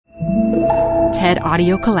TED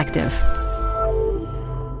Audio Collective.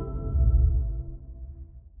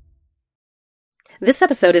 This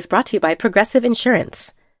episode is brought to you by Progressive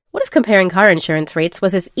Insurance. What if comparing car insurance rates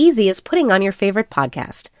was as easy as putting on your favorite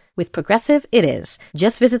podcast? With Progressive, it is.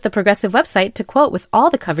 Just visit the Progressive website to quote with all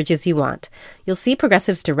the coverages you want. You'll see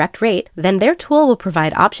Progressive's direct rate, then their tool will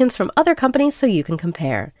provide options from other companies so you can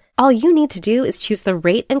compare. All you need to do is choose the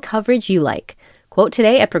rate and coverage you like. Quote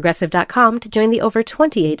today at Progressive.com to join the over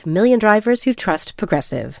 28 million drivers who trust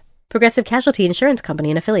Progressive. Progressive Casualty Insurance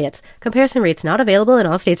Company and Affiliates. Comparison rates not available in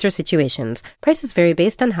all states or situations. Prices vary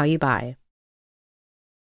based on how you buy.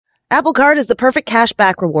 Apple Card is the perfect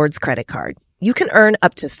cashback rewards credit card. You can earn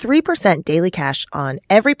up to 3% daily cash on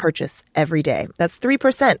every purchase every day. That's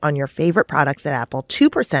 3% on your favorite products at Apple,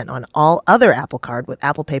 2% on all other Apple Card with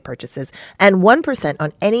Apple Pay purchases, and 1%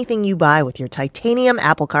 on anything you buy with your titanium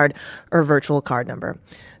Apple Card or virtual card number.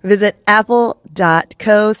 Visit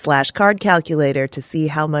apple.co/card calculator to see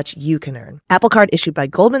how much you can earn. Apple Card issued by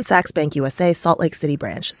Goldman Sachs Bank USA, Salt Lake City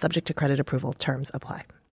branch. Subject to credit approval. Terms apply.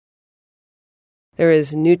 There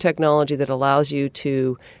is new technology that allows you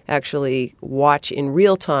to actually watch in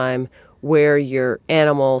real time where your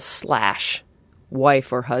animal /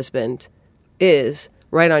 wife or husband is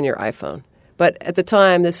right on your iPhone. But at the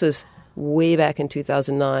time, this was way back in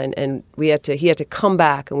 2009, and he had to come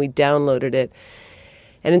back, and we downloaded it.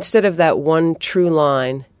 And instead of that one true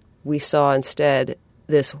line, we saw instead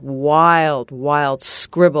this wild, wild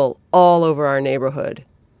scribble all over our neighborhood.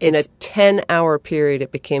 In a 10-hour period,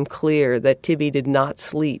 it became clear that Tibby did not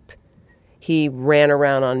sleep. He ran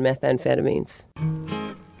around on methamphetamines.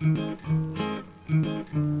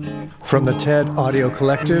 From the TED Audio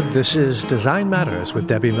Collective, this is Design Matters with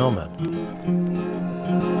Debbie Millman.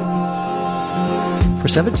 For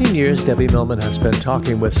 17 years, Debbie Millman has been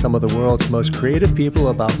talking with some of the world's most creative people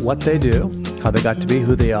about what they do, how they got to be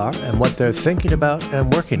who they are, and what they're thinking about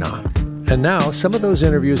and working on. And now, some of those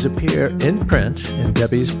interviews appear in print in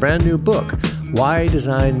Debbie's brand new book, Why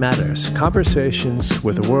Design Matters, Conversations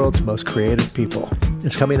with the World's Most Creative People.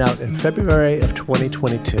 It's coming out in February of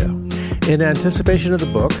 2022. In anticipation of the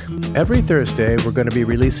book, every Thursday we're going to be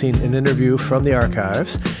releasing an interview from the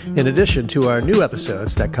archives, in addition to our new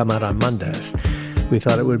episodes that come out on Mondays. We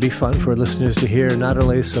thought it would be fun for listeners to hear not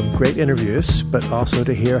only some great interviews, but also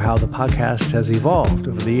to hear how the podcast has evolved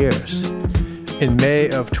over the years. In May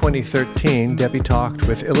of 2013, Debbie talked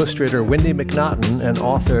with illustrator Wendy MacNaughton and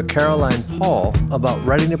author Caroline Paul about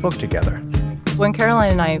writing a book together. When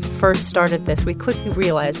Caroline and I first started this, we quickly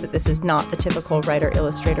realized that this is not the typical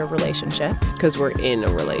writer-illustrator relationship. Because we're in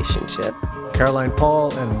a relationship. Caroline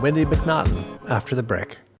Paul and Wendy MacNaughton after the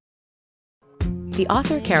break. The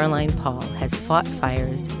author Caroline Paul has fought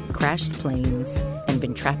fires, crashed planes, and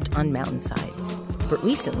been trapped on mountainsides. But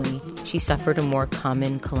recently, she suffered a more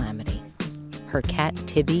common calamity. Her cat,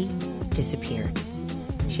 Tibby, disappeared.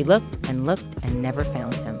 She looked and never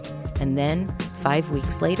found him. And then, 5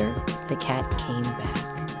 weeks later, the cat came back.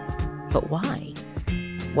 But why?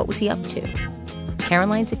 What was he up to?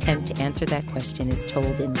 Caroline's attempt to answer that question is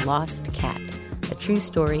told in Lost Cat, a true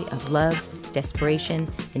story of love, desperation,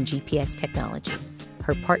 and GPS technology.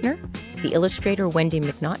 Her partner, the illustrator Wendy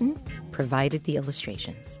MacNaughton, provided the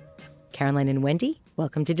illustrations. Caroline and Wendy,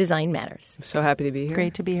 welcome to Design Matters. I'm so happy to be here.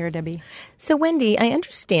 Great to be here, Debbie. So, Wendy, I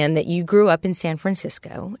understand that you grew up in San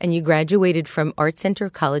Francisco and you graduated from Art Center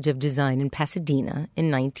College of Design in Pasadena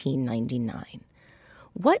in 1999.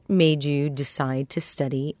 What made you decide to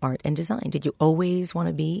study art and design? Did you always want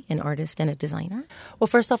to be an artist and a designer? Well,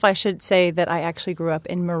 first off, I should say that I actually grew up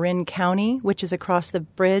in Marin County, which is across the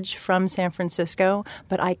bridge from San Francisco,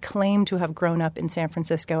 but I claim to have grown up in San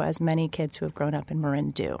Francisco as many kids who have grown up in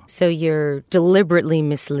Marin do. So you're deliberately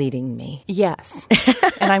misleading me. Yes,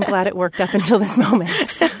 and I'm glad it worked up until this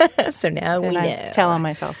moment. So now we know. I tell on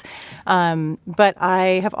myself. But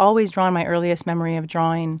I have always drawn. My earliest memory of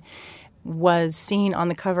drawing was seen on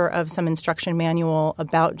the cover of some instruction manual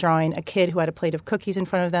about drawing a kid who had a plate of cookies in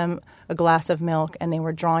front of them, a glass of milk, and they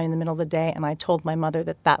were drawing in the middle of the day. And I told my mother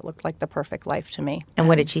that that looked like the perfect life to me. And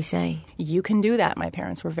what did she say? You can do that. My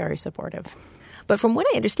parents were very supportive. But from what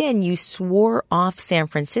I understand, you swore off San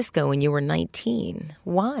Francisco when you were 19.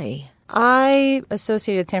 Why? I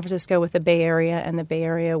associated San Francisco with the Bay Area and the Bay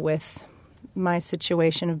Area with my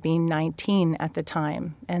situation of being 19 at the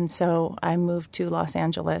time. And so I moved to Los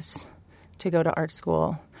Angeles to go to art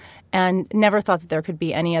school and never thought that there could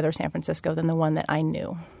be any other San Francisco than the one that I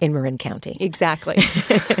knew. In Marin County. Exactly.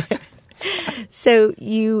 So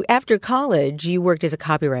you, after college, you worked as a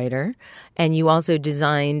copywriter, and you also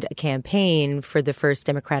designed a campaign for the first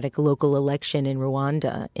democratic local election in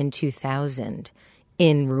Rwanda in 2000.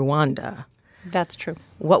 In Rwanda. That's true.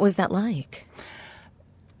 What was that like?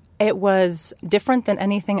 It was different than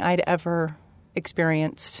anything I'd ever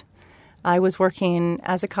experienced. I was working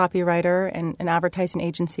as a copywriter in an advertising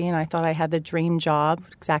agency, and I thought I had the dream job,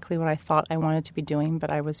 exactly what I thought I wanted to be doing,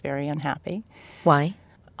 but I was very unhappy. Why?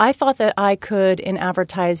 I thought that I could, in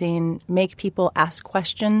advertising, make people ask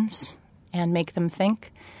questions and make them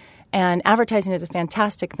think. And advertising is a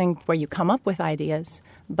fantastic thing where you come up with ideas,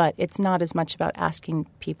 but it's not as much about asking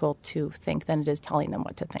people to think than it is telling them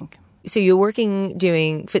what to think. So you're working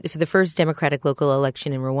for the first Democratic local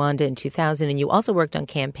election in Rwanda in 2000, and you also worked on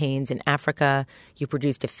campaigns in Africa. You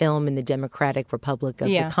produced a film in the Democratic Republic of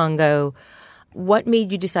the Congo. What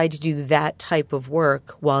made you decide to do that type of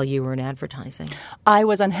work while you were in advertising? I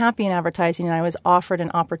was unhappy in advertising, and I was offered an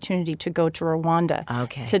opportunity to go to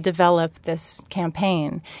Rwanda to develop this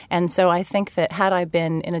campaign. And so I think that had I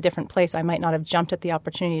been in a different place, I might not have jumped at the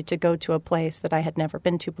opportunity to go to a place that I had never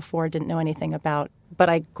been to before, didn't know anything about, but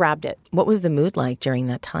I grabbed it. What was the mood like during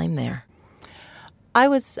that time there? I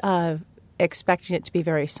was expecting it to be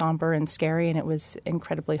very somber and scary, and it was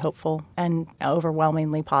incredibly hopeful and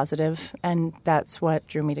overwhelmingly positive, and that's what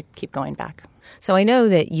drew me to keep going back. So I know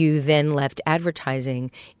that you then left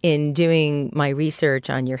advertising. In doing my research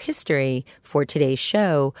on your history for today's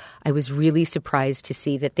show, I was really surprised to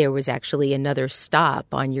see that there was actually another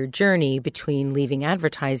stop on your journey between leaving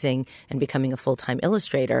advertising and becoming a full-time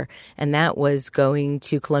illustrator, and that was going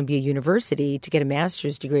to Columbia University to get a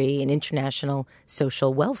master's degree in international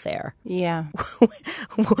social welfare. Yeah.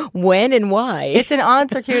 When and why? It's an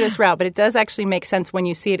odd, circuitous route, but it does actually make sense when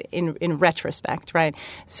you see it in retrospect, right?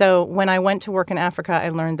 So when I went to work in Africa, I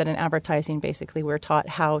learned that in advertising, basically, we're taught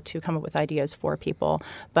how to come up with ideas for people.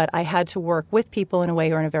 But I had to work with people in a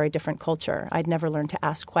way or in a very different culture. I'd never learned to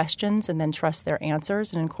ask questions and then trust their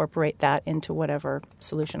answers and incorporate that into whatever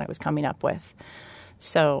solution I was coming up with.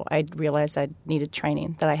 So I realized I needed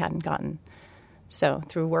training that I hadn't gotten. So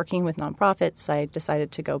through working with nonprofits, I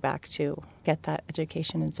decided to go back to get that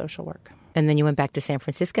education in social work. And then you went back to San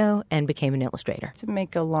Francisco and became an illustrator. To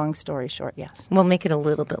make a long story short, yes. We'll make it a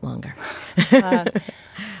little bit longer.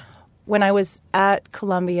 When I was at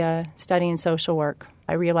Columbia studying social work,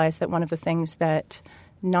 I realized that one of the things that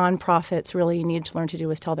nonprofits really needed to learn to do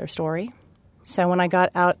was tell their story. So when I got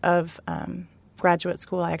out of graduate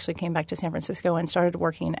school, I actually came back to San Francisco and started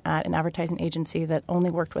working at an advertising agency that only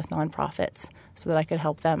worked with nonprofits so that I could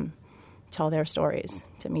help them tell their stories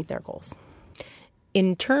to meet their goals.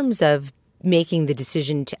 In terms of making the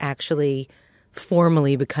decision to actually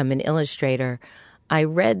formally become an illustrator, I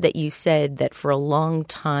read that you said that for a long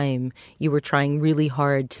time you were trying really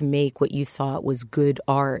hard to make what you thought was good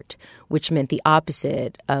art, which meant the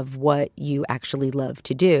opposite of what you actually loved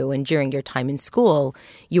to do. And during your time in school,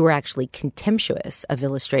 you were actually contemptuous of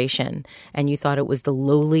illustration, and you thought it was the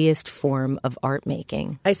lowliest form of art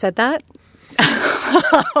making. I said that?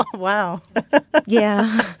 Wow.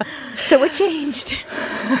 Yeah. So what changed?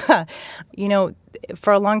 You know,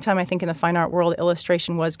 for a long time, I think in the fine art world,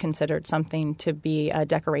 illustration was considered something to be a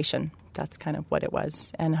decoration. That's kind of what it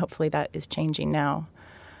was. And hopefully that is changing now.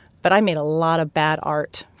 But I made a lot of bad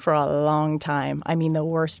art for a long time. I mean, the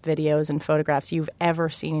worst videos and photographs you've ever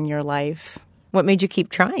seen in your life. What made you keep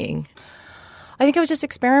trying? I think I was just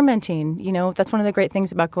experimenting. You know, that's one of the great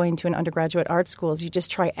things about going to an undergraduate art school is you just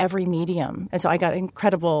try every medium. And so I got an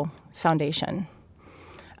incredible foundation.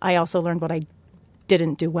 I also learned what I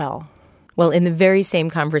didn't do well. Well, in the very same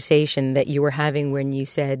conversation that you were having when you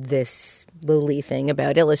said this lowly thing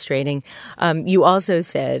about illustrating, you also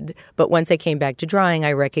said, but once I came back to drawing,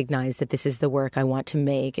 I recognized that this is the work I want to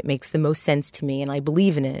make. It makes the most sense to me, and I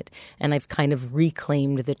believe in it. And I've kind of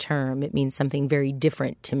reclaimed the term. It means something very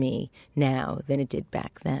different to me now than it did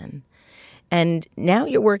back then. And now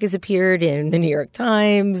your work has appeared in the New York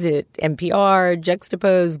Times, at NPR,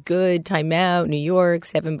 Juxtapose, Good, Time Out, New York,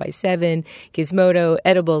 7x7, Gizmodo,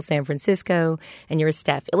 Edible, San Francisco, and you're a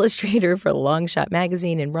staff illustrator for Long Shot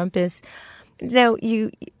Magazine and Rumpus. Now,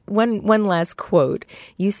 one last quote.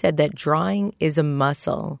 You said that drawing is a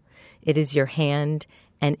muscle. It is your hand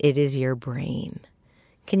and it is your brain.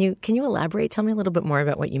 Can you elaborate? Tell me a little bit more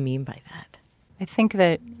about what you mean by that. I think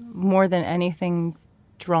that more than anything,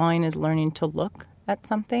 drawing is learning to look at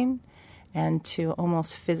something and to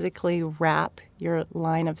almost physically wrap your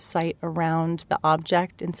line of sight around the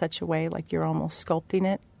object in such a way like you're almost sculpting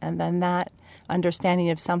it. And then that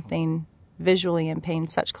understanding of something visually and paying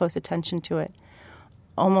such close attention to it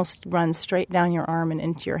almost runs straight down your arm and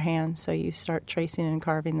into your hand. So you start tracing and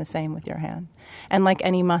carving the same with your hand. And like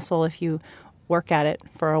any muscle, if you work at it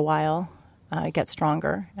for a while, it gets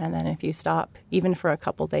stronger. And then if you stop, even for a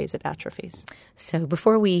couple days, it atrophies. So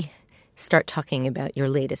before we start talking about your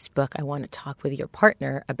latest book, I want to talk with your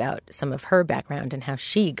partner about some of her background and how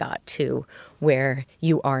she got to where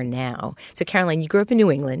you are now. So, Caroline, you grew up in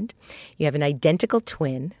New England. You have an identical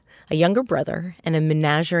twin, a younger brother, and a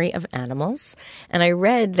menagerie of animals. And I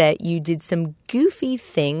read that you did some goofy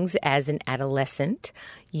things as an adolescent.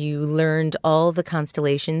 You learned all the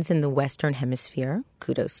constellations in the Western Hemisphere.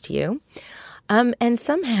 Kudos to you. And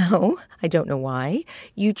somehow, I don't know why,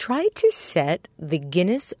 you tried to set the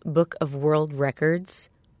Guinness Book of World Records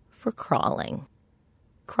for crawling.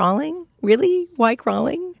 Crawling? Really? Why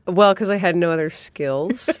crawling? Well, because I had no other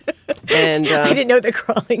skills. And I didn't know that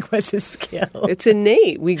crawling was a skill. It's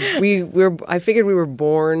innate. I figured we were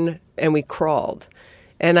born and we crawled.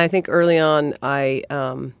 And I think early on,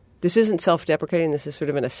 this isn't self-deprecating. This is sort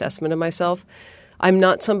of an assessment of myself. I'm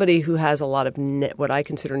not somebody who has a lot of what I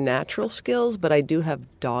consider natural skills, but I do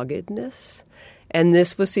have doggedness. And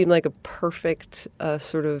this seemed like a perfect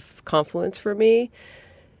sort of confluence for me.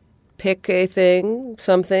 Pick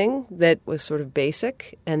something that was sort of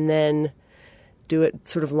basic, and then do it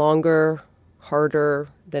sort of longer, harder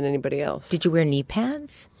than anybody else. Did you wear knee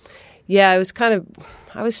pads? Yeah, I was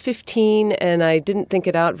 15 and I didn't think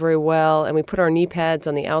it out very well. And we put our knee pads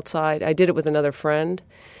on the outside. I did it with another friend.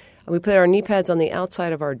 And we put our knee pads on the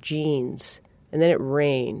outside of our jeans, and then it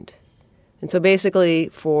rained. And so basically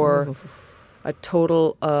for a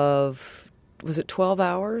total of, was it 12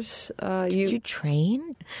 hours? Did you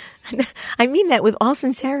train? I mean that with all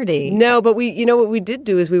sincerity. No, but what we did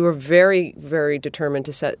do is we were very, very determined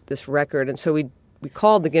to set this record. And so we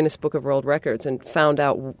called the Guinness Book of World Records and found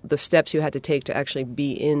out the steps you had to take to actually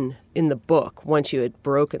be in the book once you had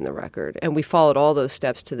broken the record. And we followed all those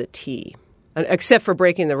steps to the T, except for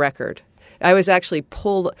breaking the record. I was actually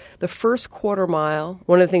pulled the first quarter mile.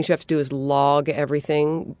 One of the things you have to do is log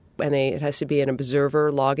everything, and it has to be an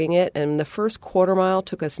observer logging it. And the first quarter mile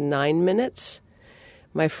took us 9 minutes.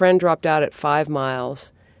 My friend dropped out at 5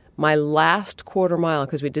 miles. My last quarter mile,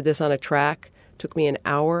 because we did this on a track, took me an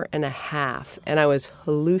hour and a half, and I was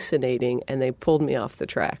hallucinating, and they pulled me off the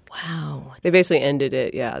track. Wow. They basically ended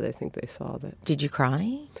it. Yeah, I think they saw that. Did you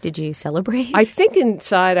cry? Did you celebrate? I think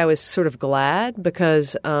inside I was sort of glad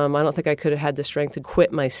because I don't think I could have had the strength to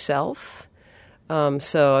quit myself.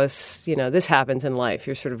 So I was, this happens in life.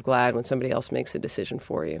 You're sort of glad when somebody else makes a decision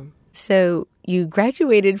for you. So you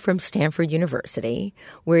graduated from Stanford University,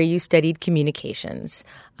 where you studied communications.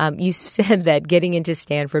 You said that getting into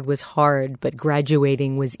Stanford was hard, but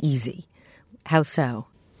graduating was easy. How so?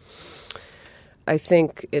 I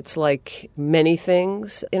think it's like many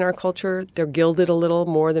things in our culture. They're gilded a little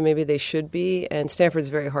more than maybe they should be, and Stanford's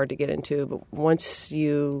very hard to get into. But once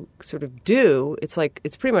you sort of do, it's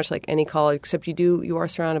pretty much like any college, except you are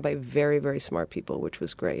surrounded by very, very smart people, which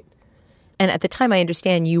was great. And at the time, I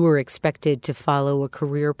understand you were expected to follow a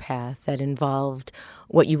career path that involved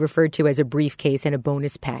what you referred to as a briefcase and a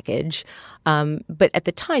bonus package. But at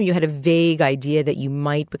the time, you had a vague idea that you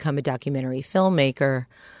might become a documentary filmmaker.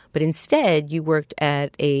 But instead, you worked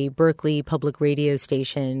at a Berkeley public radio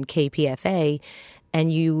station, KPFA,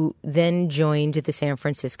 and you then joined the San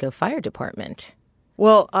Francisco Fire Department.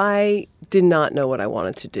 Well, I did not know what I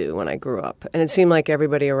wanted to do when I grew up. And it seemed like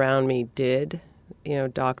everybody around me did.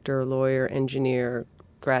 Doctor, lawyer, engineer,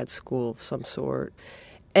 grad school of some sort.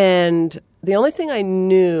 And the only thing I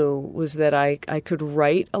knew was that I could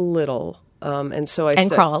write a little. And so I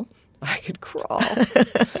crawl. I could crawl.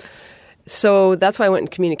 So that's why I went in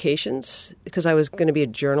communications, because I was going to be a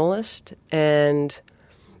journalist. And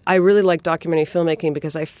I really liked documentary filmmaking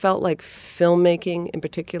because I felt like filmmaking in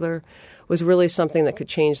particular was really something that could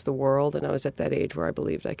change the world. And I was at that age where I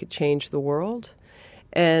believed I could change the world.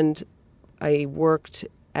 And I worked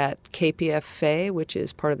at KPFA, which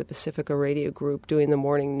is part of the Pacifica Radio Group, doing the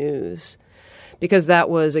morning news, because that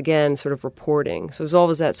was, again, sort of reporting. So it was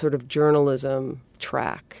always that sort of journalism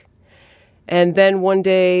track. And then one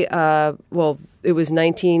day, it was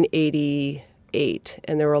 1988,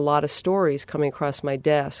 and there were a lot of stories coming across my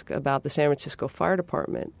desk about the San Francisco Fire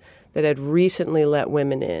Department that had recently let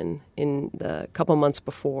women in the couple months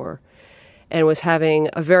before, and was having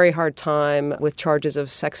a very hard time with charges of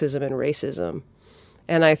sexism and racism.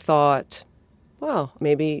 And I thought, well,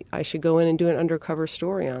 maybe I should go in and do an undercover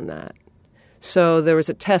story on that. So there was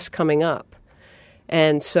a test coming up.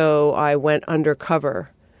 And so I went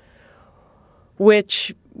undercover,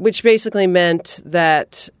 which basically meant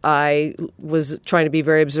that I was trying to be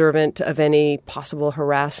very observant of any possible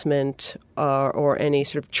harassment or any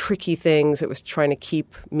sort of tricky things that was trying to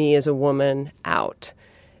keep me as a woman out.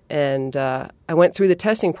 And I went through the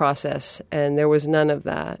testing process, and there was none of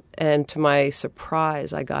that. And to my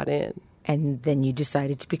surprise, I got in. And then you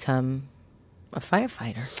decided to become a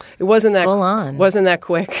firefighter. It wasn't that full on. Wasn't that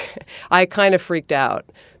quick. I kind of freaked out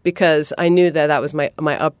because I knew that was my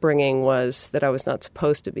upbringing was that I was not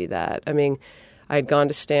supposed to be that. I mean, I had gone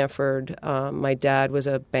to Stanford. My dad was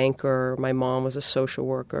a banker. My mom was a social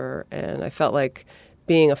worker. And I felt like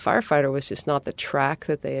being a firefighter was just not the track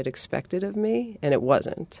that they had expected of me, and it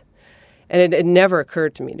wasn't. And it never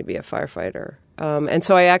occurred to me to be a firefighter. And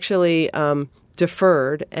so I actually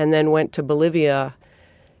deferred and then went to Bolivia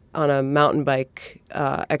on a mountain bike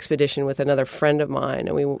expedition with another friend of mine,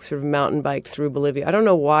 and we sort of mountain biked through Bolivia. I don't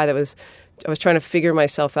know why I was trying to figure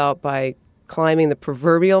myself out by climbing the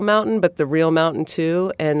proverbial mountain, but the real mountain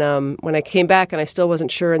too. And when I came back and I still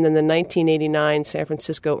wasn't sure, and then the 1989 San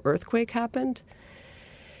Francisco earthquake happened,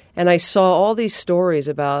 and I saw all these stories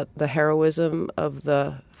about the heroism of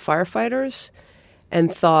the firefighters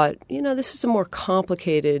and thought, this is a more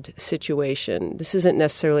complicated situation. This isn't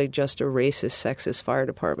necessarily just a racist, sexist fire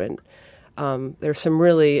department. There's some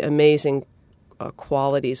really amazing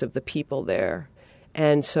qualities of the people there.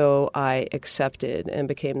 And so I accepted and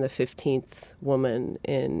became the 15th woman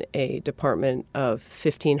in a department of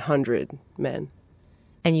 1,500 men.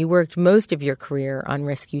 And you worked most of your career on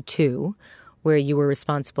Rescue 2, where you were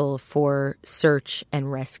responsible for search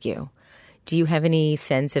and rescue. Do you have any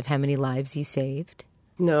sense of how many lives you saved?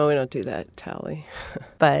 No, we don't do that tally.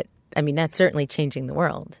 But, that's certainly changing the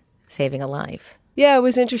world, saving a life. Yeah, it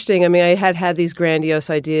was interesting. I had these grandiose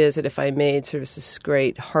ideas that if I made sort of this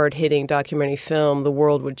great hard-hitting documentary film, the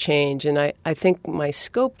world would change. And I think my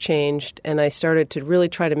scope changed, and I started to really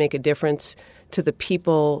try to make a difference to the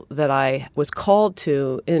people that I was called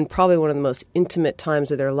to in probably one of the most intimate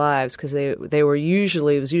times of their lives, because it was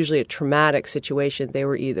usually a traumatic situation. They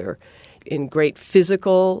were either in great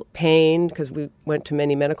physical pain because we went to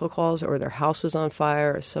many medical calls, or their house was on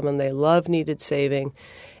fire, or someone they loved needed saving.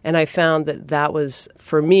 And I found that was,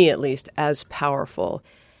 for me at least, as powerful.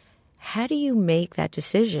 How do you make that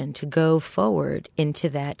decision to go forward into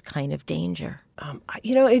that kind of danger?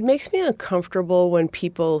 It makes me uncomfortable when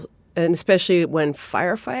people, and especially when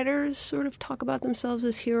firefighters sort of talk about themselves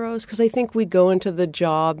as heroes, because I think we go into the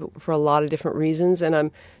job for a lot of different reasons. And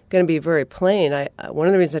I'm going to be very plain. One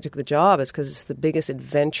of the reasons I took the job is because it's the biggest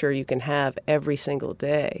adventure you can have every single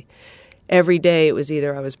day. Every day it was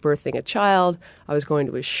either I was birthing a child, I was going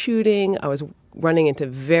to a shooting, I was running into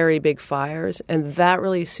very big fires, and that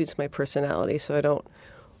really suits my personality, so I don't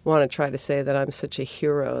want to try to say that I'm such a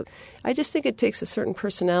hero. I just think it takes a certain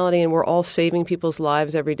personality, and we're all saving people's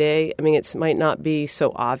lives every day. It might not be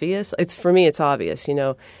so obvious. For me, it's obvious.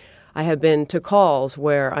 I have been to calls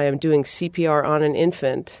where I am doing CPR on an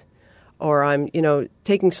infant, or I'm,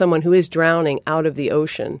 taking someone who is drowning out of the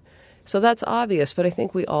ocean. So that's obvious, but I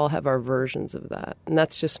think we all have our versions of that, and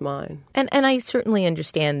that's just mine. And I certainly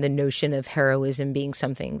understand the notion of heroism being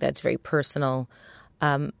something that's very personal.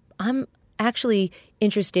 I'm actually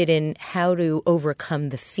interested in how to overcome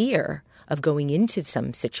the fear of going into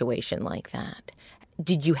some situation like that.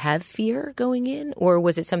 Did you have fear going in, or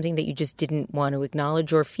was it something that you just didn't want to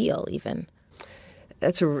acknowledge or feel even?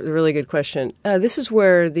 That's a really good question. This is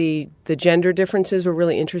where the gender differences were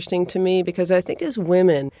really interesting to me, because I think as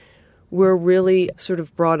women, we're really sort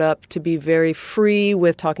of brought up to be very free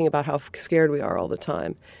with talking about how scared we are all the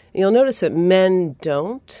time. And you'll notice that men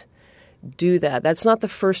don't do that. That's not the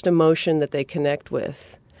first emotion that they connect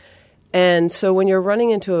with. And so when you're running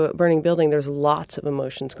into a burning building, there's lots of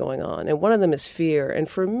emotions going on. And one of them is fear. And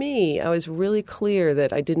for me, I was really clear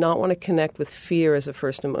that I did not want to connect with fear as a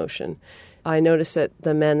first emotion. I noticed that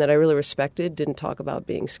the men that I really respected didn't talk about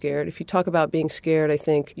being scared. If you talk about being scared, I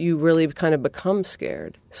think you really kind of become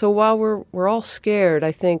scared. So while we're all scared,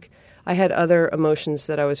 I think I had other emotions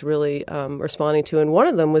that I was really responding to. And one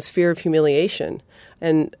of them was fear of humiliation.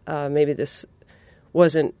 And maybe this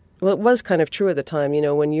wasn't, well, it was kind of true at the time.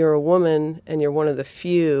 When you're a woman and you're one of the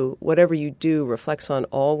few, whatever you do reflects on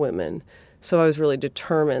all women. So I was really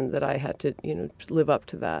determined that I had to, live up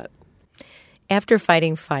to that. After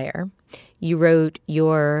fighting fire, you wrote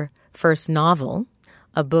your first novel,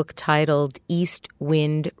 a book titled East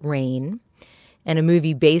Wind Rain, and a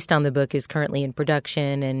movie based on the book is currently in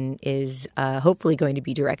production and is hopefully going to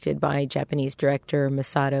be directed by Japanese director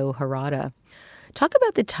Masato Harada. Talk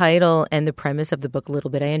about the title and the premise of the book a little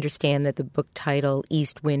bit. I understand that the book title,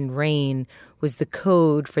 East Wind Rain, was the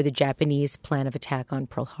code for the Japanese plan of attack on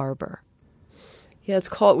Pearl Harbor. Yeah,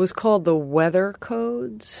 it was called the Weather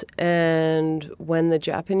Codes, and when the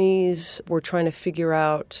Japanese were trying to figure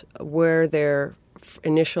out where their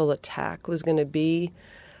initial attack was going to be,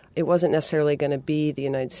 it wasn't necessarily going to be the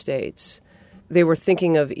United States. They were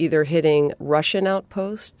thinking of either hitting Russian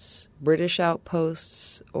outposts, British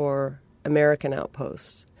outposts, or American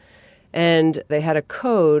outposts. And they had a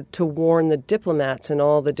code to warn the diplomats in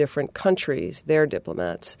all the different countries, their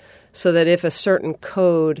diplomats, so that if a certain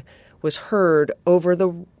code was heard over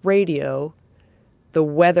the radio, the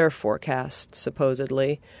weather forecast,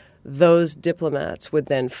 supposedly, those diplomats would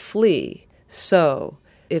then flee. So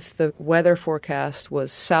if the weather forecast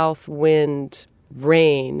was south wind,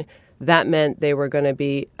 rain, that meant they were going to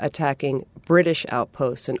be attacking British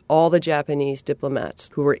outposts, and all the Japanese diplomats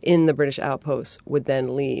who were in the British outposts would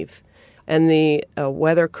then leave. And the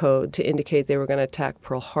weather code to indicate they were going to attack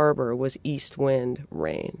Pearl Harbor was east wind,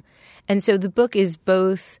 rain. And so the book is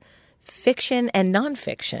both fiction and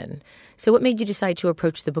nonfiction. So what made you decide to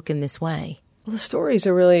approach the book in this way? Well, the story is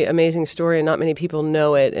a really amazing story, and not many people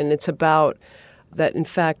know it. And it's about that, in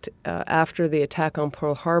fact, after the attack on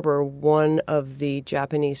Pearl Harbor, one of the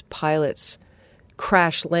Japanese pilots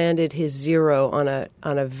crash-landed his Zero on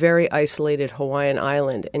a very isolated Hawaiian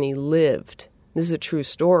island, and he lived. This is a true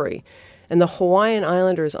story. And the Hawaiian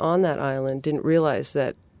Islanders on that island didn't realize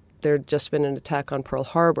that there had just been an attack on Pearl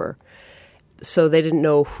Harbor. So they didn't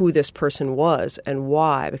know who this person was and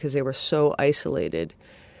why, because they were so isolated.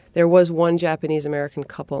 There was one Japanese-American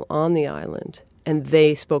couple on the island, and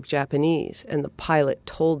they spoke Japanese, and the pilot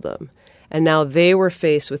told them. And now they were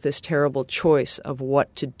faced with this terrible choice of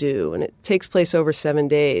what to do. And it takes place over 7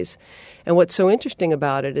 days. And what's so interesting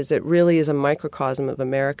about it is it really is a microcosm of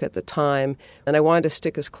America at the time. And I wanted to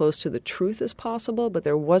stick as close to the truth as possible, but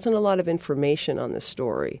there wasn't a lot of information on this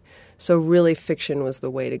story. So really fiction was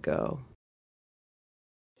the way to go.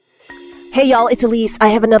 Hey, y'all, it's Elise. I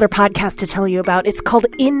have another podcast to tell you about. It's called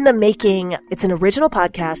In the Making. It's an original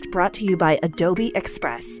podcast brought to you by Adobe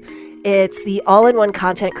Express. It's the all-in-one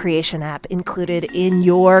content creation app included in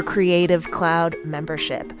your Creative Cloud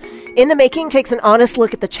membership. In the Making takes an honest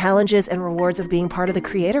look at the challenges and rewards of being part of the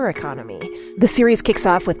creator economy. The series kicks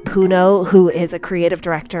off with Puno, who is a creative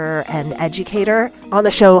director and educator. On the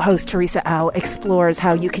show, host Teresa Au explores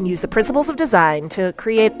how you can use the principles of design to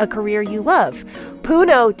create a career you love.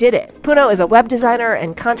 Puno did it. Puno is a web designer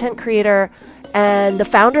and content creator and the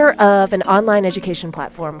founder of an online education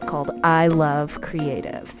platform called I Love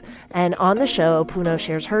Creatives. And on the show, Puno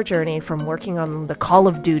shares her journey from working on the Call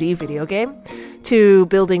of Duty video game to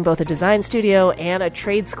building both a design studio and a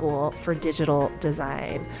trade school for digital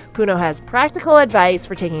design. Puno has practical advice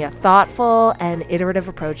for taking a thoughtful and iterative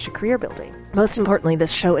approach to career building. Most importantly,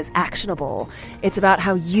 this show is actionable. It's about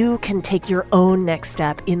how you can take your own next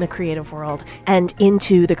step in the creative world and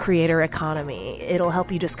into the creator economy. It'll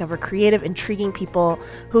help you discover creative, intriguing people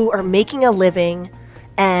who are making a living,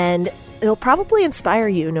 and it'll probably inspire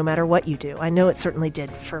you no matter what you do. I know it certainly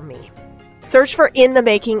did for me. Search for In the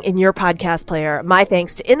Making in your podcast player. My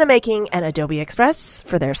thanks to In the Making and Adobe Express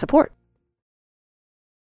for their support.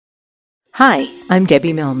 Hi, I'm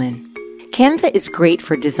Debbie Millman. Canva is great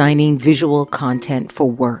for designing visual content for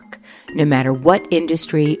work, no matter what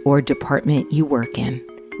industry or department you work in.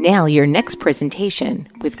 Nail your next presentation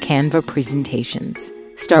with Canva Presentations.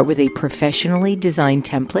 Start with a professionally designed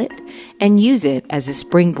template and use it as a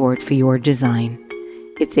springboard for your design.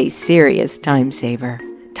 It's a serious time saver.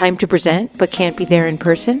 Time to present but can't be there in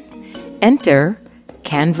person? Enter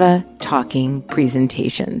Canva Talking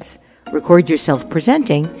Presentations. Record yourself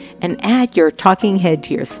presenting and add your talking head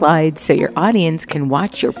to your slides so your audience can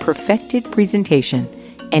watch your perfected presentation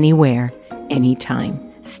anywhere,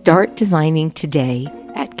 anytime. Start designing today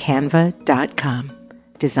at canva.com.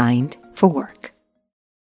 Designed for work.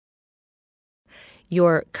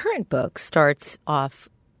 Your current book starts off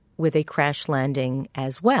with a crash landing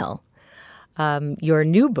as well. Your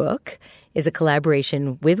new book is a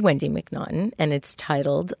collaboration with Wendy MacNaughton, and it's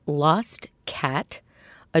titled Lost Cat,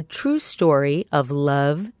 A True Story of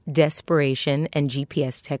Love, Desperation, and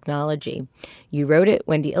GPS Technology. You wrote it,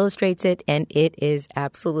 Wendy illustrates it, and it is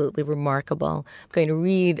absolutely remarkable. I'm going to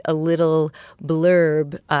read a little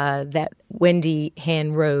blurb that Wendy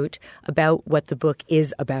hand wrote about what the book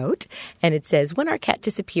is about. And it says, when our cat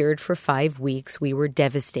disappeared for 5 weeks, we were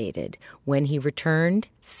devastated. When he returned,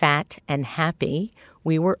 fat and happy,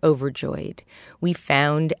 we were overjoyed. We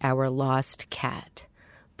found our lost cat.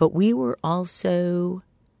 But we were also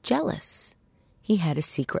jealous. He had a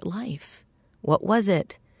secret life. What was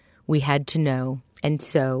it? We had to know. And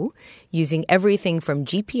so, using everything from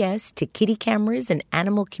GPS to kitty cameras and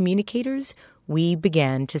animal communicators, we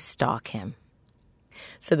began to stalk him.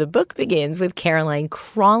 So the book begins with Caroline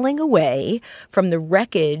crawling away from the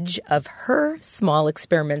wreckage of her small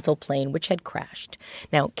experimental plane, which had crashed.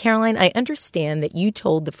 Now, Caroline, I understand that you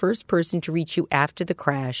told the first person to reach you after the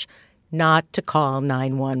crash not to call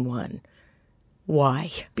 911.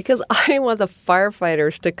 Why? Because I didn't want the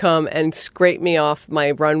firefighters to come and scrape me off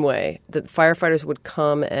my runway. The firefighters would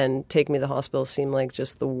come and take me to the hospital seemed like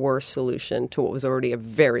just the worst solution to what was already a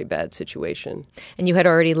very bad situation. And you had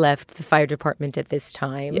already left the fire department at this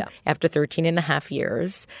time, Yeah. after 13 and a half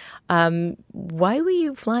years. Why were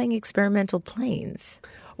you flying experimental planes?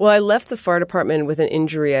 Well, I left the fire department with an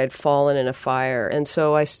injury. I'd fallen in a fire. And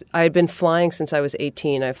so I had been flying since I was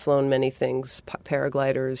 18. I've flown many things,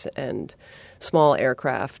 paragliders and small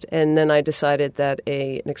aircraft. And then I decided that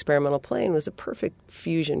an experimental plane was a perfect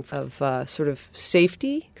fusion of sort of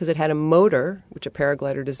safety, because it had a motor, which a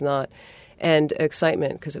paraglider does not, and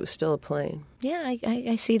excitement, because it was still a plane. Yeah,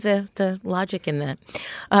 I see the logic in that.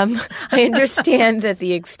 I understand that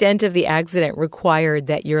the extent of the accident required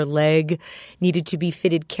that your leg needed to be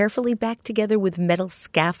fitted carefully back together with metal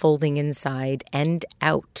scaffolding inside and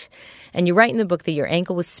out. And you write in the book that your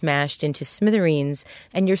ankle was smashed into smithereens,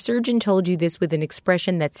 and your surgeon told you this with an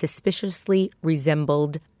expression that suspiciously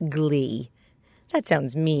resembled glee. That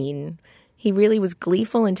sounds mean. He really was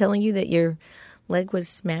gleeful in telling you that your leg was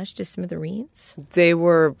smashed to smithereens? They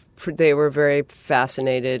were very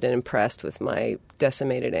fascinated and impressed with my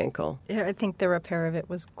decimated ankle. Yeah, I think the repair of it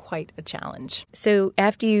was quite a challenge. So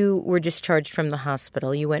after you were discharged from the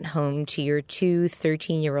hospital, you went home to your two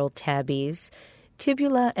 13-year-old tabbies,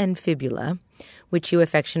 Tibula and Fibula, which you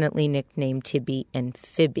affectionately nicknamed Tibby and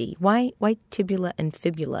Fibby. Why Tibula and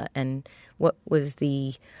Fibula, and what was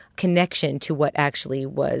the connection to what actually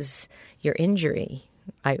was your injury?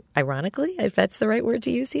 Ironically, if that's the right word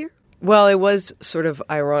to use here? Well, it was sort of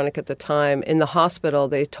ironic at the time. In the hospital,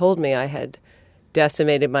 they told me I had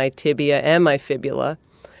decimated my tibia and my fibula.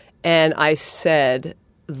 And I said,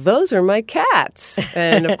 those are my cats.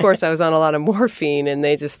 And, of course, I was on a lot of morphine, and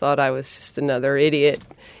they just thought I was just another idiot,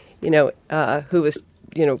 who was,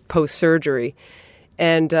 post-surgery.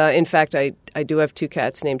 And, in fact, I do have two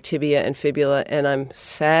cats named Tibia and Fibula, and I'm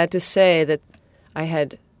sad to say that I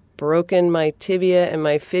had broken my tibia and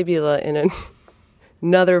my fibula in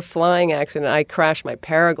another flying accident. I crashed my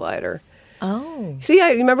paraglider. Oh. See,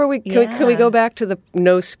 remember can we go back to the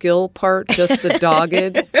no skill part, just the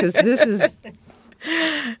dogged? Because this is...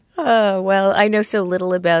 Oh, well, I know so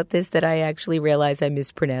little about this that I actually realize I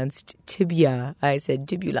mispronounced tibia. I said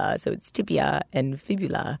tibula, so it's tibia and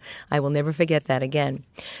fibula. I will never forget that again.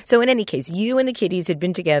 So in any case, you and the kiddies had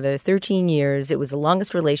been together 13 years. It was the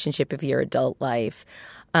longest relationship of your adult life.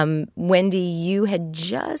 Wendy, you had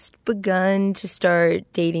just begun to start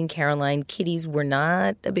dating Caroline. Kitties were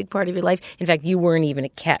not a big part of your life. In fact, you weren't even a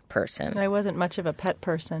cat person. I wasn't much of a pet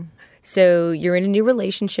person. So you're in a new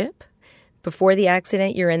relationship. Before the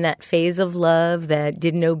accident, you're in that phase of love that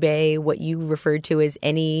didn't obey what you referred to as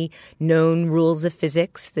any known rules of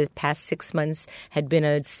physics. The past 6 months had been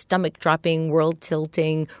a stomach-dropping,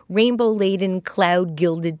 world-tilting, rainbow-laden,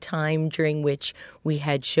 cloud-gilded time during which we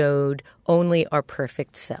had showed only our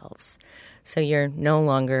perfect selves. So you're no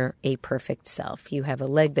longer a perfect self. You have a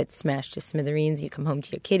leg that's smashed to smithereens. You come home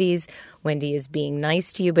to your kitties. Wendy is being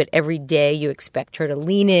nice to you, but every day you expect her to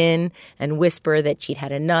lean in and whisper that she'd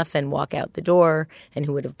had enough and walk out the door. And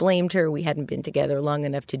who would have blamed her? We hadn't been together long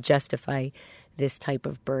enough to justify this type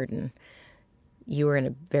of burden. You were in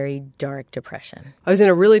a very dark depression. I was in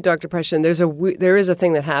a really dark depression. There is a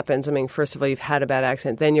thing that happens. I mean, first of all, you've had a bad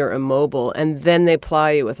accident, then you're immobile, and then they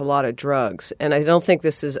ply you with a lot of drugs. And I don't think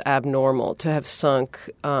this is abnormal to have sunk,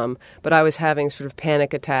 but I was having sort of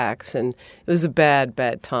panic attacks, and it was a bad,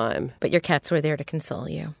 bad time. But your cats were there to console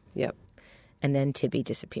you. Yep. And then Tibby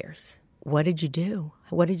disappears. What did you do?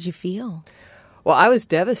 What did you feel? Well, I was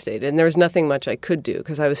devastated, and there was nothing much I could do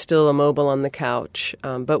because I was still immobile on the couch.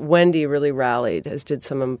 But Wendy really rallied, as did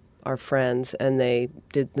some of our friends, and they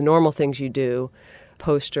did the normal things you do,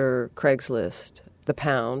 poster, Craigslist, the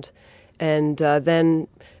pound. And then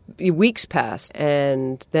weeks passed,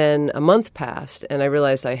 and then a month passed, and I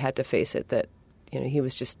realized I had to face it, that he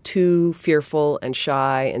was just too fearful and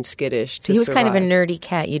shy and skittish to So he was survive. kind of a nerdy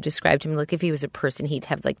cat. You described him like if he was a person, he'd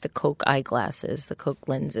have like the Coke eyeglasses, the Coke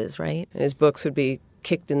lenses, right? And his books would be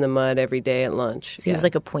kicked in the mud every day at lunch. So he was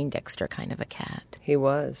like a Poindexter kind of a cat. He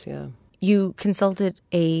was, yeah. You consulted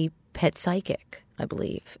a pet psychic, I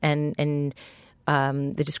believe, and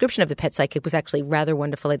the description of the pet psychic was actually rather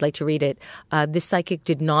wonderful. I'd like to read it. This psychic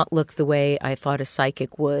did not look the way I thought a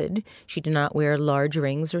psychic would. She did not wear large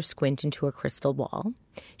rings or squint into a crystal ball.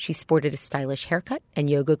 She sported a stylish haircut and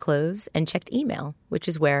yoga clothes and checked email, which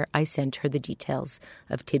is where I sent her the details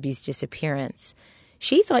of Tibby's disappearance.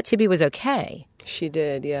 She thought Tibby was okay. She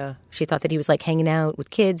did, yeah. She thought that he was like hanging out with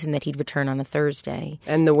kids and that he'd return on a Thursday.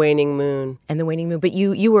 And the waning moon. But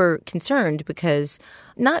you were concerned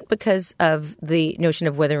not because of the notion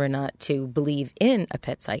of whether or not to believe in a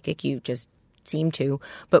pet psychic, you just seemed to,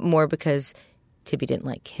 but more because Tibby didn't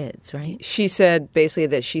like kids, right? She said basically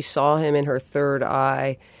that she saw him in her third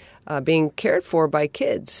eye being cared for by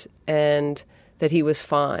kids and that he was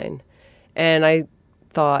fine. And I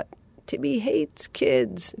thought, Tibby hates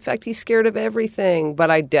kids. In fact, he's scared of everything. But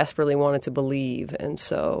I desperately wanted to believe. And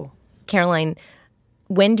so... Caroline,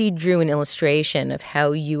 Wendy drew an illustration of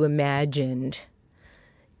how you imagined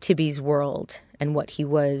Tibby's world and what he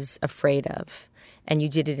was afraid of. And you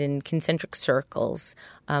did it in concentric circles.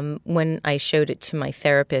 When I showed it to my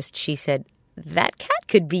therapist, she said, that cat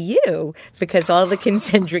could be you, because all the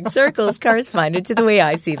concentric circles corresponded to the way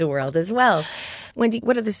I see the world as well. Wendy,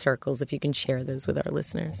 what are the circles, if you can share those with our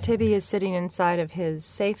listeners? Tibby is sitting inside of his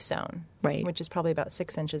safe zone, right, which is probably about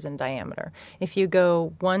 6 inches in diameter. If you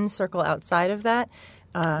go one circle outside of that,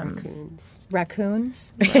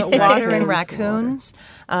 raccoons, water and raccoons.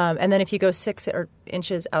 And then if you go 6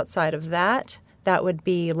 inches outside of that, that would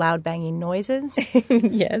be loud banging noises.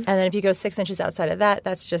 Yes. And then if you go 6 inches outside of that,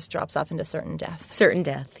 that just drops off into certain death. Certain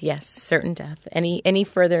death, yes, certain death. Any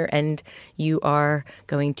further and you are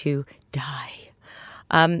going to die.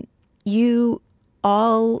 You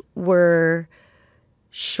all were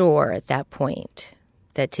sure at that point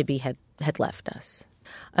that Tibby had left us.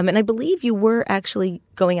 And I believe you were actually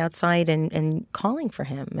going outside and calling for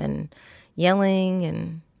him and yelling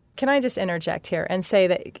and... Can I just interject here and say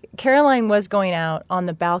that Caroline was going out on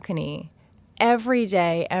the balcony every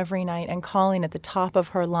day, every night, and calling at the top of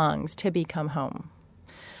her lungs, Tibby, come home.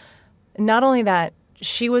 Not only that,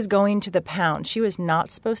 she was going to the pound. She was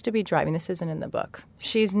not supposed to be driving. This isn't in the book.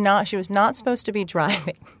 She was not supposed to be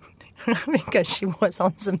driving because she was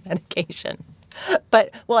on some medication.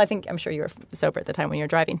 But, well, I'm sure you were sober at the time when you were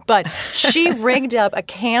driving. But she rigged up a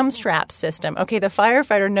cam strap system. Okay, the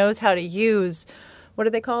firefighter knows how to use... What are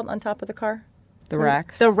they called on top of the car? The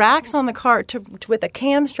racks. The racks on the car with a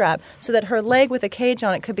cam strap so that her leg with a cage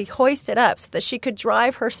on it could be hoisted up so that she could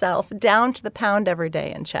drive herself down to the pound every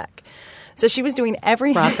day and check. So she was doing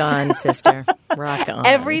everything. Rock on, sister. Rock on.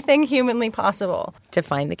 Everything humanly possible. To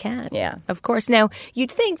find the cat. Yeah. Of course. Now,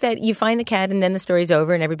 you'd think that you find the cat and then the story's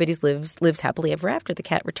over and everybody lives happily ever after. The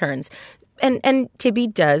cat returns. And Tibby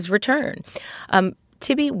does return.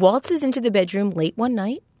 Tibby waltzes into the bedroom late one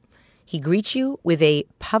night. He greets you with a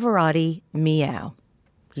Pavarotti meow.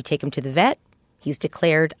 You take him to the vet. He's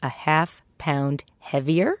declared a half-pound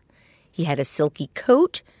heavier. He had a silky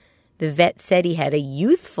coat. The vet said he had a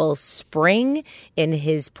youthful spring in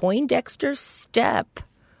his Poindexter step.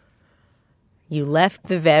 You left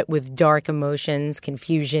the vet with dark emotions,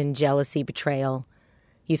 confusion, jealousy, betrayal.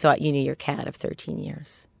 You thought you knew your cat of 13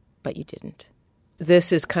 years, but you didn't.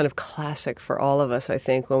 This is kind of classic for all of us, I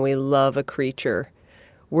think, when we love a creature.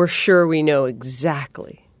 We're sure we know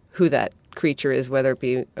exactly who that creature is, whether it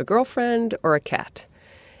be a girlfriend or a cat.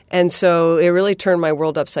 And so it really turned my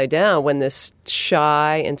world upside down when this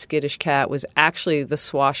shy and skittish cat was actually the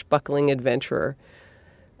swashbuckling adventurer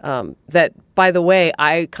that, by the way,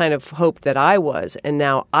 I kind of hoped that I was. And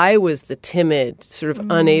now I was the timid, sort of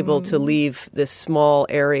unable to leave this small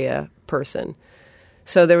area person.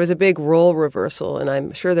 So there was a big role reversal, and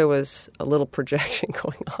I'm sure there was a little projection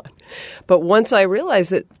going on. But once I realized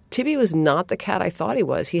that Tibby was not the cat I thought he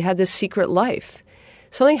was, he had this secret life.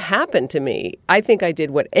 Something happened to me. I think I did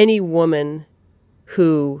what any woman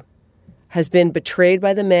who has been betrayed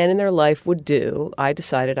by the man in their life would do. I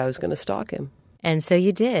decided I was going to stalk him. And so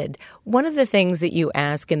you did. One of the things that you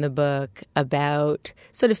ask in the book about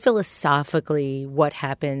sort of philosophically what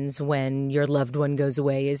happens when your loved one goes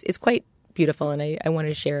away is quite beautiful, and I want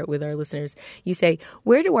to share it with our listeners. You say,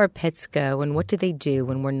 where do our pets go and what do they do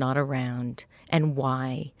when we're not around, and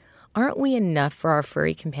why? Aren't we enough for our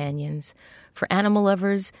furry companions? For animal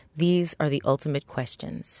lovers, these are the ultimate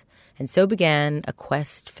questions. And so began a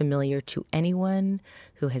quest familiar to anyone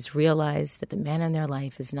who has realized that the man in their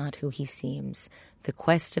life is not who he seems. The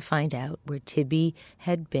quest to find out where Tibby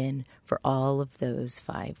had been for all of those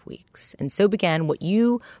 5 weeks. And so began what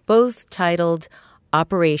you both titled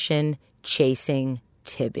Operation Chasing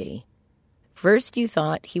Tibby. First, you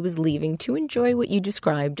thought he was leaving to enjoy what you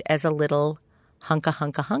described as a little hunka,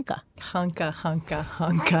 hunka, hunka. Hunka, hunka,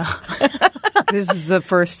 hunka. This is the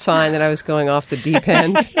first sign that I was going off the deep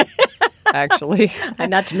end, actually.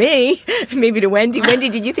 Not to me. Maybe to Wendy. Wendy,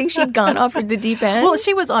 did you think she'd gone off the deep end? Well,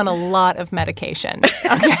 she was on a lot of medication.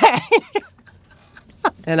 Okay.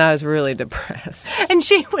 And I was really depressed. And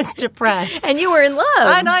she was depressed. And you were in love.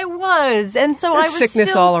 And I was. And so There's I was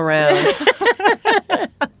sickness all around.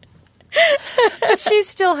 But she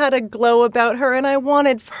still had a glow about her, and I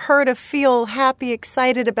wanted her to feel happy,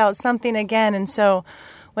 excited about something again. And so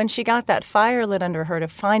when she got that fire lit under her to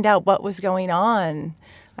find out what was going on,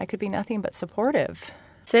 I could be nothing but supportive.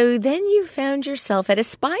 So then you found yourself at a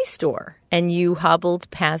spy store, and you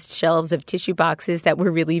hobbled past shelves of tissue boxes that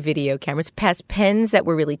were really video cameras, past pens that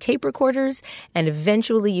were really tape recorders, and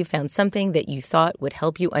eventually you found something that you thought would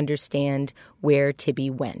help you understand where Tibby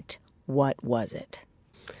went. What was it?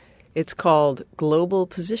 It's called Global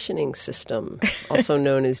Positioning System, also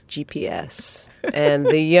known as GPS. And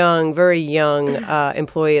the young, very young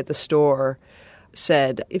employee at the store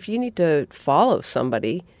said, if you need to follow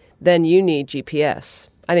somebody, then you need GPS.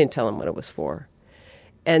 I didn't tell him what it was for.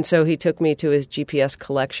 And so he took me to his GPS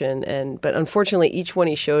collection. But unfortunately, each one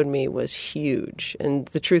he showed me was huge. And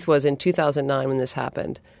the truth was, in 2009, when this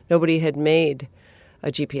happened, nobody had made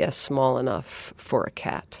a GPS small enough for a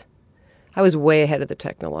cat. I was way ahead of the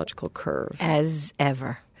technological curve. As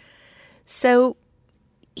ever. So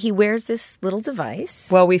he wears this little device.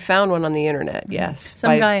 Well, we found one on the internet, yes.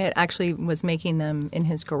 Some guy had actually was making them in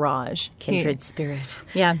his garage. Kindred spirit.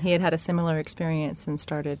 Yeah, he had a similar experience and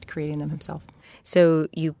started creating them himself. So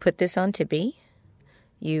you put this on Tibby.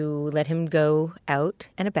 You let him go out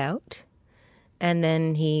and about. And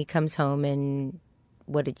then he comes home and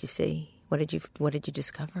what did you see? What did you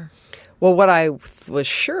discover? Well, what I was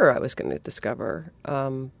sure I was going to discover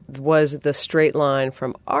was the straight line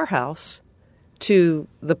from our house to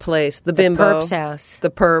the place, the bimbo. The perp's house.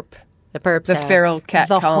 The perp. The perp's the house. feral cat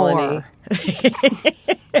The colony.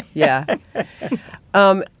 Yeah.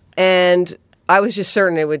 And I was just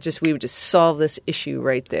certain we would just solve this issue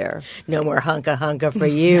right there. No more hunka for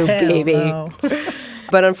you, baby. No.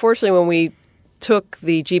 But unfortunately, when we took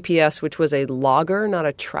the GPS, which was a logger, not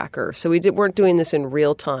a tracker. So we weren't doing this in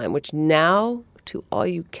real time, which now, to all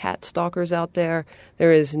you cat stalkers out there,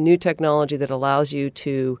 there is new technology that allows you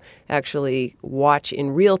to actually watch in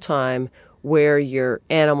real time where your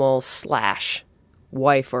animal /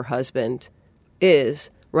 wife or husband is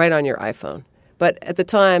right on your iPhone. But at the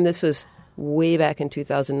time, this was way back in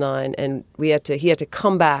 2009, and he had to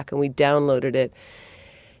come back, and we downloaded it.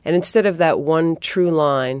 And instead of that one true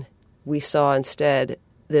line, we saw instead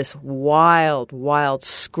this wild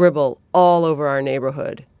scribble all over our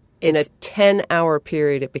neighborhood. In a 10-hour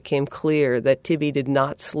period, it became clear that Tibby did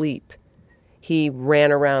not sleep. He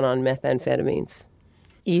ran around on methamphetamines.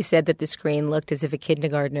 You said that the screen looked as if a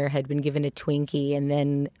kindergartner had been given a Twinkie and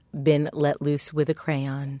then been let loose with a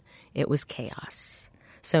crayon. It was chaos.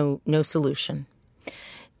 So no solution.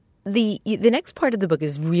 The next part of the book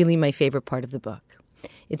is really my favorite part of the book.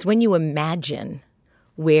 It's when you imagine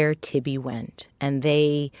where Tibby went, and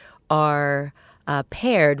they are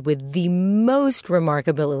paired with the most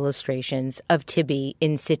remarkable illustrations of Tibby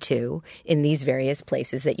in situ in these various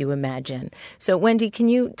places that you imagine. So, Wendy, can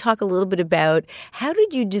you talk a little bit about how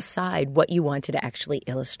did you decide what you wanted to actually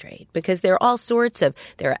illustrate? Because there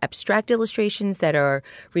are abstract illustrations that are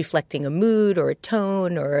reflecting a mood or a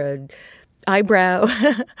tone or an eyebrow,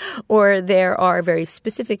 or there are very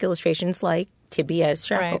specific illustrations like Tibby as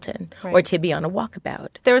Shackleton, right. or Tibby on a walkabout.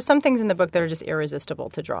 There are some things in the book that are just irresistible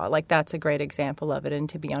to draw. Like that's a great example of it. And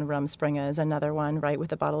Tibby on Rumspringa is another one, right,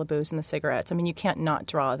 with the bottle of booze and the cigarettes. I mean, you can't not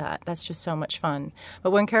draw that. That's just so much fun.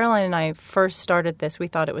 But when Caroline and I first started this, we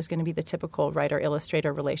thought it was going to be the typical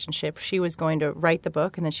writer-illustrator relationship. She was going to write the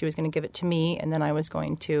book, and then she was going to give it to me, and then I was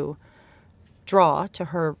going to draw to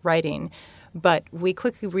her writing. But we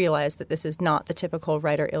quickly realized that this is not the typical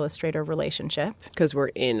writer-illustrator relationship. Because we're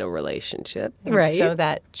in a relationship. Right. So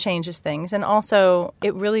that changes things. And also,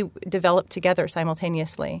 it really developed together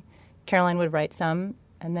simultaneously. Caroline would write some,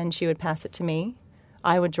 and then she would pass it to me.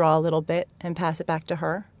 I would draw a little bit and pass it back to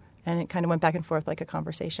her. And it kind of went back and forth like a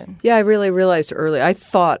conversation. Yeah, I really realized early.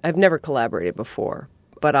 I've never collaborated before,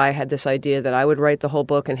 but I had this idea that I would write the whole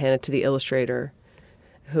book and hand it to the illustrator,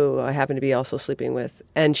 who I happen to be also sleeping with,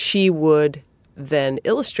 and she would then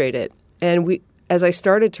illustrate it. And as I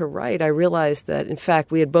started to write, I realized that, in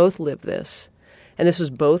fact, we had both lived this, and this was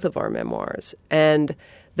both of our memoirs, and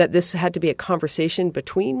that this had to be a conversation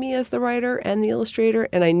between me as the writer and the illustrator,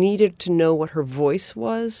 and I needed to know what her voice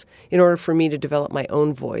was in order for me to develop my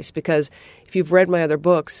own voice, because if you've read my other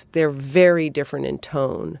books, they're very different in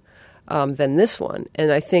tone than this one. And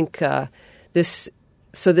I think this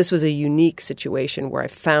was a unique situation where I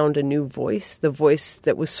found a new voice, the voice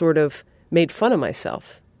that was sort of made fun of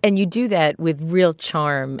myself. And you do that with real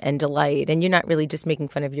charm and delight. And you're not really just making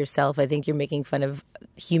fun of yourself. I think you're making fun of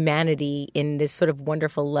humanity in this sort of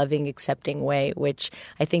wonderful, loving, accepting way, which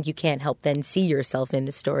I think you can't help then see yourself in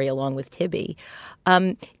the story along with Tibby.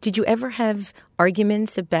 Did you ever have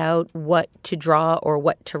arguments about what to draw or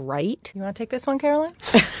what to write? You want to take this one, Caroline?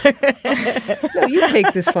 No, you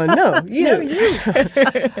take this one. No, you.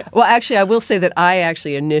 Well, actually, I will say that I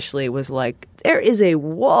actually initially was like, there is a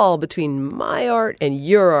wall between my art and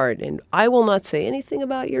your art, and I will not say anything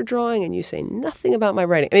about your drawing, and you say nothing about my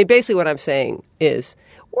writing. I mean, basically what I'm saying is,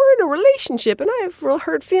 we're in a relationship, and I have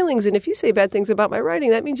hurt feelings, and if you say bad things about my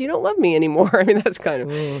writing, that means you don't love me anymore. I mean, that's kind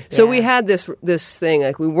of... So we had this thing,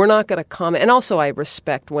 like, we're not going to comment. And also, I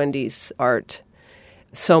respect Wendy's art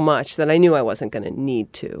so much that I knew I wasn't going to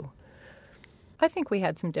need to. I think we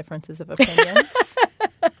had some differences of opinions.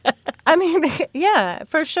 I mean, yeah,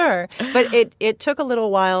 for sure. But it took a little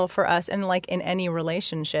while for us, and like in any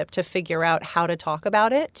relationship, to figure out how to talk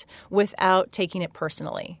about it without taking it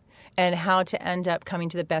personally, and how to end up coming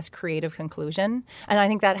to the best creative conclusion. And I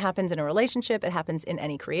think that happens in a relationship. It happens in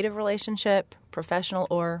any creative relationship, professional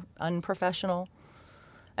or unprofessional.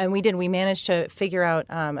 And we managed to figure out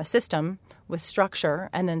a system with structure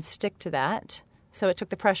and then stick to that. So it took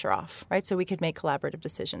the pressure off, right? So we could make collaborative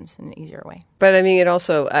decisions in an easier way. But I mean, it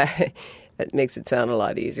also it makes it sound a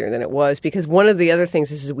lot easier than it was, because one of the other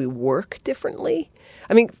things is we work differently.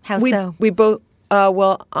 I mean, how so? We both.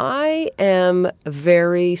 Well, I am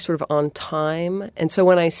very sort of on time. And so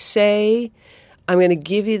when I say, I'm going to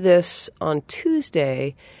give you this on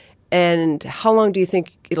Tuesday, and how long do you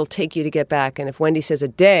think it'll take you to get back? And if Wendy says a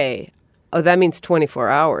day, oh, that means 24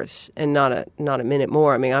 hours and not a minute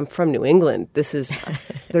more. I mean, I'm from New England.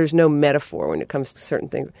 There's no metaphor when it comes to certain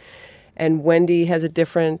things. And Wendy has a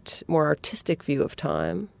different, more artistic view of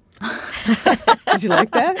time. Did you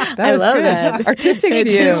like that? I love good. That. Artistic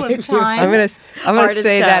view. Of time. I'm gonna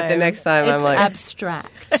say that the next time. It's I'm like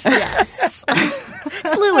abstract. Yes.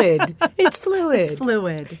 Fluid. It's fluid. It's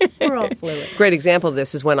fluid. We're all fluid. Great example of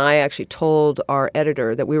this is when I actually told our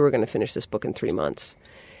editor that we were going to finish this book in 3 months.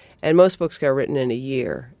 And most books get written in a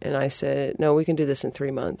year. And I said, no, we can do this in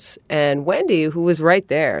 3 months. And Wendy, who was right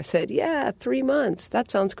there, said, yeah, 3 months.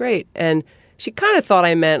 That sounds great. And she kind of thought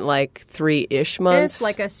I meant like 3-ish months. It's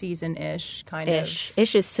like a season-ish kind Ish. of.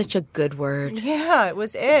 Ish is such a good word. Yeah, it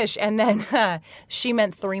was ish. And then she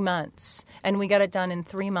meant 3 months. And we got it done in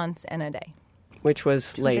 3 months and a day. Which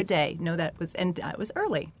was late. A day. No, that was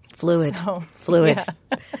early. Fluid. So, Fluid.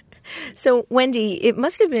 Yeah. So, Wendy, it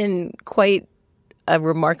must have been quite a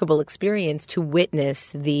remarkable experience to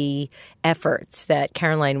witness the efforts that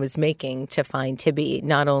Caroline was making to find Tibby.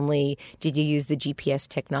 Not only did you use the GPS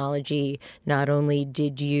technology, not only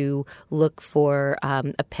did you look for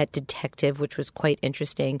a pet detective, which was quite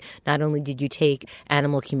interesting, not only did you take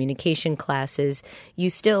animal communication classes, you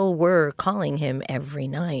still were calling him every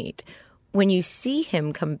night. When you see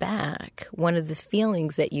him come back, one of the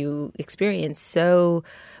feelings that you experience so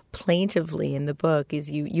plaintively in the book is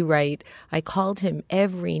you write, I called him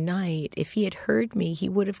every night. If he had heard me, he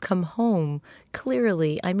would have come home.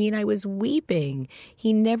 Clearly, I mean, I was weeping.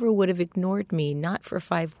 He never would have ignored me, not for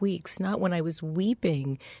 5 weeks, not when I was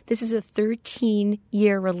weeping. This is a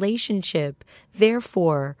 13-year relationship.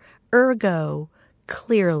 Therefore, ergo,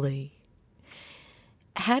 clearly.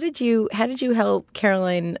 How did you help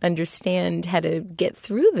Caroline understand how to get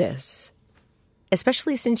through this?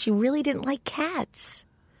 Especially since you really didn't like cats.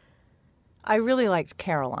 I really liked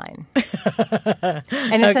Caroline.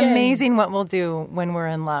 And it's amazing what we'll do when we're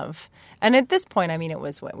in love. And at this point, I mean, it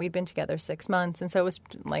was we'd been together 6 months. And so it was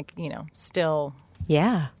like, still.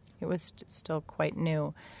 Yeah. It was still quite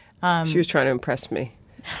new. She was trying to impress me.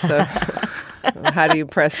 So how do you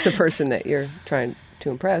impress the person that you're trying to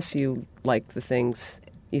impress? You like the things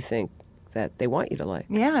you think that they want you to like.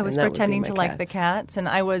 Yeah, I was pretending to like the cats, and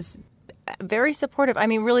I was very supportive. I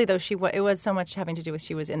mean, really, though, it was so much having to do with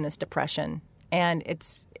she was in this depression, and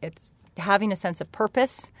it's having a sense of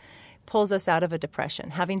purpose pulls us out of a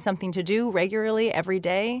depression. Having something to do regularly every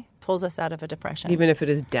day pulls us out of a depression. Even if it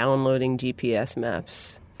is downloading GPS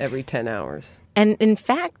maps every 10 hours. And in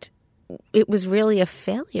fact, it was really a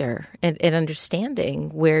failure at understanding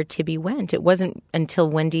where Tibby went. It wasn't until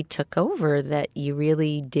Wendy took over that you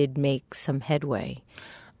really did make some headway.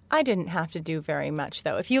 I didn't have to do very much,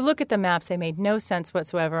 though. If you look at the maps, they made no sense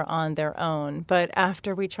whatsoever on their own. But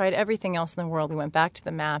after we tried everything else in the world, we went back to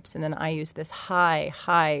the maps, and then I used this high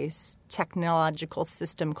technological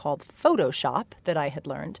system called Photoshop that I had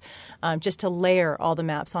learned, just to layer all the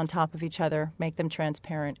maps on top of each other, make them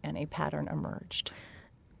transparent, and a pattern emerged.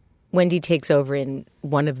 Wendy takes over in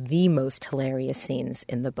one of the most hilarious scenes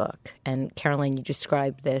in the book. And Caroline, you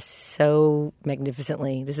described this so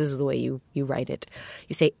magnificently. This is the way you write it.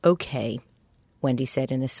 You say, okay, Wendy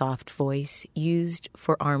said in a soft voice used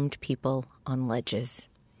for armed people on ledges.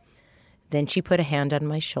 Then she put a hand on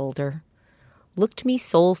my shoulder, looked me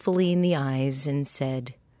soulfully in the eyes, and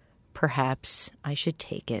said, "Perhaps I should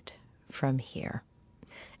take it from here."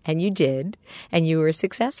 And you did, and you were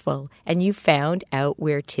successful, and you found out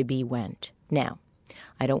where Tibby went. Now,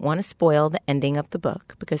 I don't want to spoil the ending of the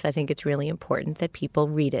book because I think it's really important that people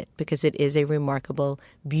read it because it is a remarkable,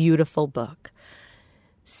 beautiful book.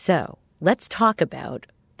 So let's talk about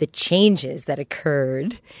the changes that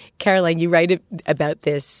occurred. Caroline, you write about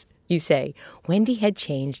this. You say, Wendy had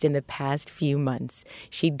changed in the past few months.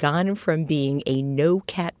 She'd gone from being a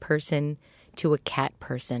no-cat person to a cat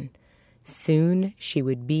person. Soon she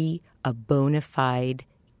would be a bona fide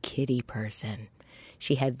kitty person.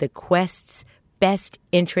 She had the quest's best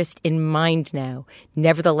interest in mind now.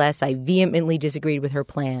 Nevertheless, I vehemently disagreed with her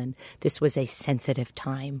plan. This was a sensitive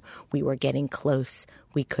time. We were getting close.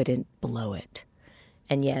 We couldn't blow it.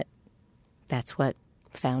 And yet, that's what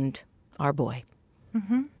found our boy.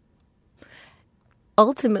 Mm-hmm.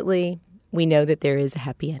 Ultimately, we know that there is a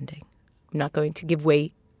happy ending. I'm not going to give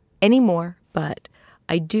away any more, but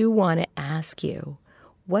I do want to ask you,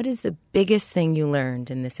 what is the biggest thing you learned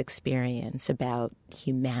in this experience about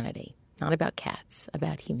humanity? Not about cats,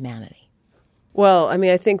 about humanity. Well, I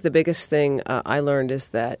mean, I think the biggest thing I learned is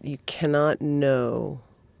that you cannot know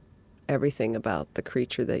everything about the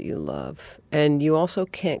creature that you love. And you also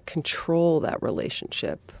can't control that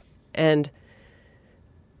relationship. And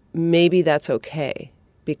maybe that's okay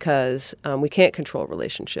because we can't control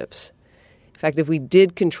relationships. In fact, if we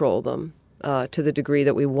did control them to the degree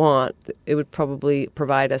that we want, it would probably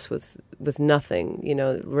provide us with nothing. You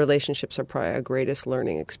know, relationships are probably our greatest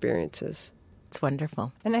learning experiences. It's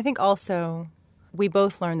wonderful. And I think also we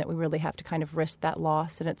both learned that we really have to kind of risk that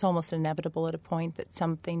loss, and it's almost inevitable at a point that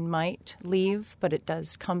something might leave, but it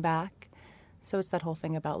does come back. So it's that whole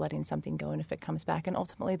thing about letting something go, and if it comes back. And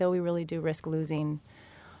ultimately, though, we really do risk losing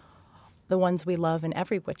the ones we love in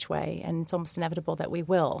every which way, and it's almost inevitable that we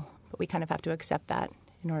will, but we kind of have to accept that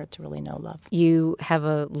in order to really know love. You have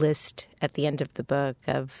a list at the end of the book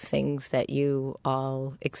of things that you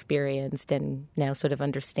all experienced and now sort of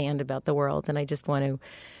understand about the world, and I just want to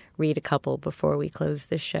read a couple before we close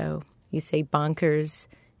the show. You say, bonkers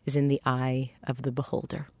is in the eye of the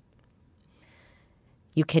beholder.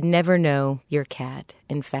 You can never know your cat.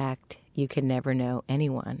 In fact, you can never know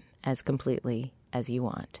anyone as completely as you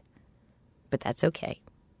want. But that's okay.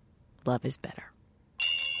 Love is better.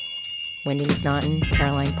 Wendy MacNaughton,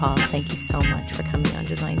 Caroline Paul, thank you so much for coming on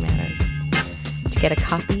Design Matters. To get a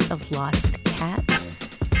copy of Lost Cat,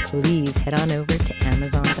 please head on over to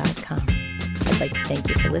Amazon.com. I'd like to thank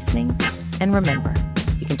you for listening. And remember,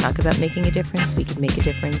 you can talk about making a difference, we can make a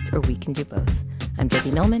difference, or we can do both. I'm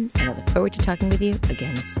Debbie Millman, and I look forward to talking with you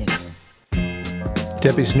again soon.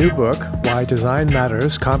 Debbie's new book, Why Design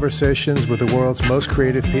Matters, Conversations with the World's Most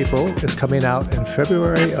Creative People, is coming out in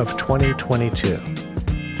February of 2022.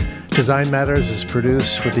 Design Matters is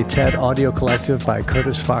produced for the TED Audio Collective by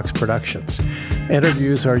Curtis Fox Productions.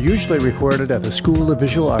 Interviews are usually recorded at the School of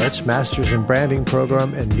Visual Arts Masters in Branding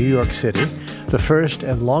program in New York City, the first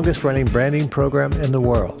and longest-running branding program in the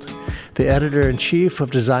world. The editor-in-chief of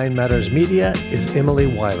Design Matters Media is Emily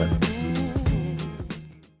Weiland.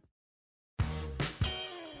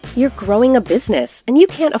 You're growing a business, and you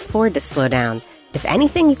can't afford to slow down. If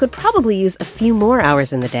anything, you could probably use a few more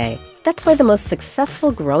hours in the day. That's why the most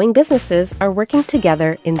successful growing businesses are working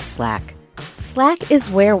together in Slack. Slack is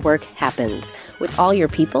where work happens, with all your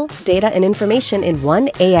people, data, and information in one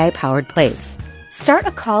AI-powered place. Start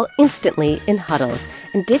a call instantly in huddles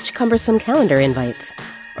and ditch cumbersome calendar invites.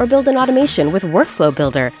 Or build an automation with Workflow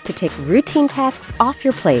Builder to take routine tasks off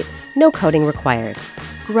your plate, no coding required.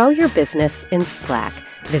 Grow your business in Slack.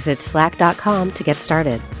 Visit slack.com to get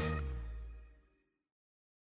started.